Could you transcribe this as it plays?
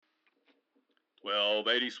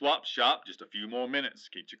1280 Swap Shop, just a few more minutes.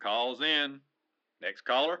 Keep your calls in. Next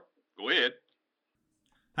caller, go ahead.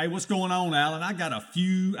 Hey, what's going on, Alan? I got a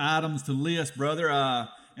few items to list, brother.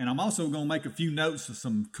 And I'm also going to make a few notes of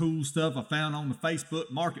some cool stuff I found on the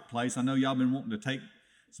Facebook Marketplace. I know y'all been wanting to take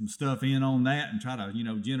some stuff in on that and try to,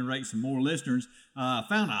 generate some more listeners. I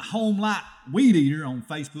found a Home Light weed eater on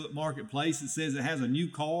Facebook Marketplace. It says it has a new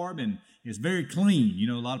carb and it's very clean.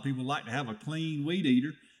 A lot of people like to have a clean weed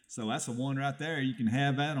eater. So that's the one right there. You can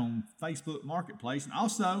have that on Facebook Marketplace. And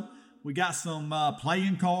also, we got some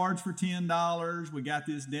playing cards for $10. We got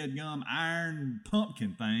this deadgum iron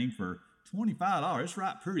pumpkin thing for $25. It's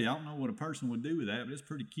right pretty. I don't know what a person would do with that, but it's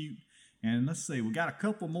pretty cute. And let's see, we got a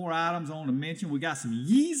couple more items I want to mention. We got some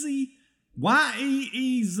Yeezy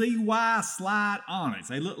Yeezy Slide Onyx.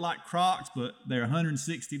 They look like Crocs, but they're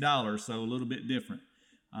 $160, so a little bit different.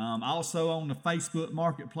 Also on the Facebook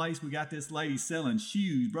Marketplace, we got this lady selling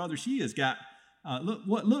shoes. Brother, she has got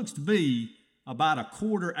what looks to be about a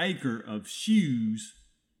quarter acre of shoes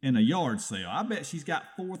in a yard sale. I bet she's got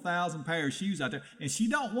 4,000 pair of shoes out there, and she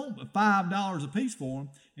don't want but $5 a piece for them,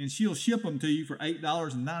 and she'll ship them to you for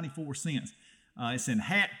 $8.94. It's in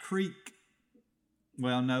Hat Creek.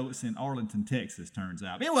 Well, no, it's in Arlington, Texas, turns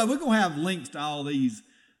out. But anyway, we're going to have links to all these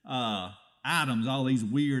items, all these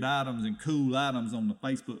weird items and cool items on the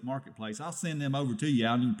Facebook Marketplace. I'll send them over to you.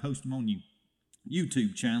 You can post them on your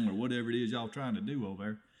YouTube channel or whatever it is y'all trying to do over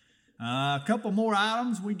there. A couple more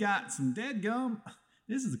items. We got some deadgum.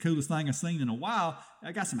 This is the coolest thing I've seen in a while.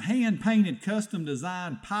 I got some hand-painted,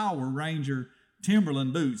 custom-designed Power Ranger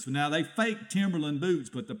Timberland boots. Now, they fake Timberland boots,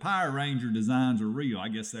 but the Power Ranger designs are real. I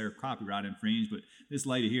guess they're copyright infringed, but this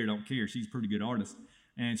lady here don't care. She's a pretty good artist.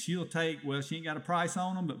 And she'll take, well, she ain't got a price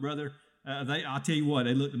on them, but brother, I'll tell you what,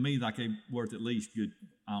 they look to me like they're worth at least good,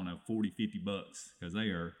 I don't know, 40, 50 bucks, because they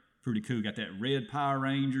are pretty cool. Got that red Power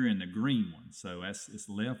Ranger and the green one. So it's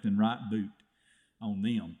left and right boot on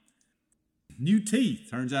them. New teeth.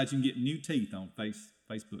 Turns out you can get new teeth on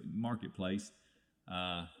Facebook Marketplace.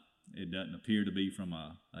 It doesn't appear to be from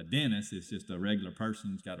a dentist. It's just a regular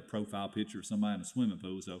person who's got a profile picture of somebody in a swimming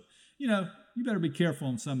pool. So, you better be careful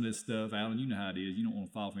on some of this stuff, Alan. You know how it is. You don't want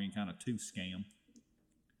to fall for any kind of tooth scam.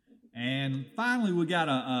 And finally, we got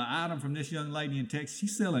an item from this young lady in Texas.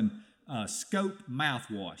 She's selling Scope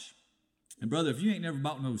mouthwash. And brother, if you ain't never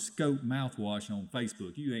bought no Scope mouthwash on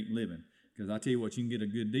Facebook, you ain't living. Because I tell you what, you can get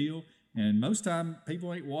a good deal. And most time,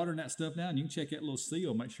 people ain't watering that stuff down. You can check that little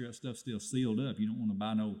seal, make sure that stuff's still sealed up. You don't want to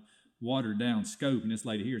buy no watered down Scope. And this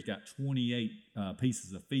lady here's got 28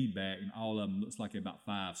 pieces of feedback, and all of them looks like they're about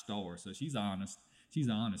 5 stars. So she's honest. She's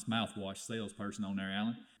an honest mouthwash salesperson on there,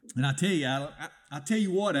 Alan. And I tell you, Alan, I tell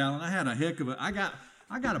you what, Alan, I had a heck of a. I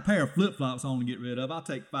got a pair of flip-flops on to get rid of. I'll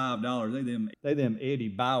take $5. They them Eddie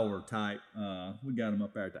Bauer type. We got them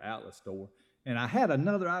up there at the outlet store. And I had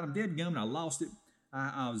another item, dead gum, and I lost it.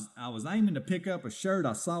 I was aiming to pick up a shirt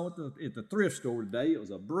I saw at the thrift store today. It was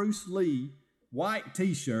a Bruce Lee white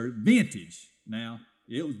T-shirt, vintage. Now,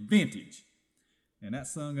 it was vintage. And that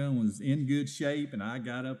sun gun was in good shape, and I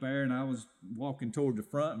got up there, and I was walking toward the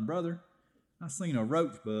front, and brother, I seen a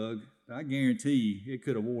roach bug. I guarantee it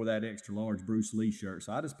could have wore that extra large Bruce Lee shirt.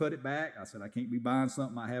 So I just put it back. I said, I can't be buying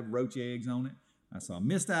something I have roach eggs on it. I said, I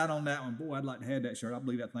missed out on that one. Boy, I'd like to have that shirt. I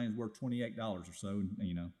believe that thing's worth $28 or so,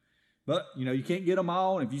 But, you can't get them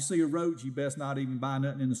all. And if you see a roach, you best not even buy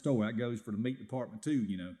nothing in the store. That goes for the meat department too,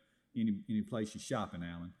 any place you're shopping,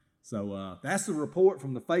 Alan. So that's the report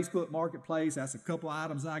from the Facebook Marketplace. That's a couple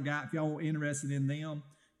items I got. If y'all are interested in them,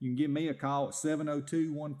 you can give me a call at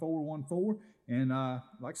 702-1414. And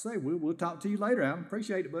like I say, we'll talk to you later, Alan.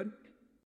 Appreciate it, buddy.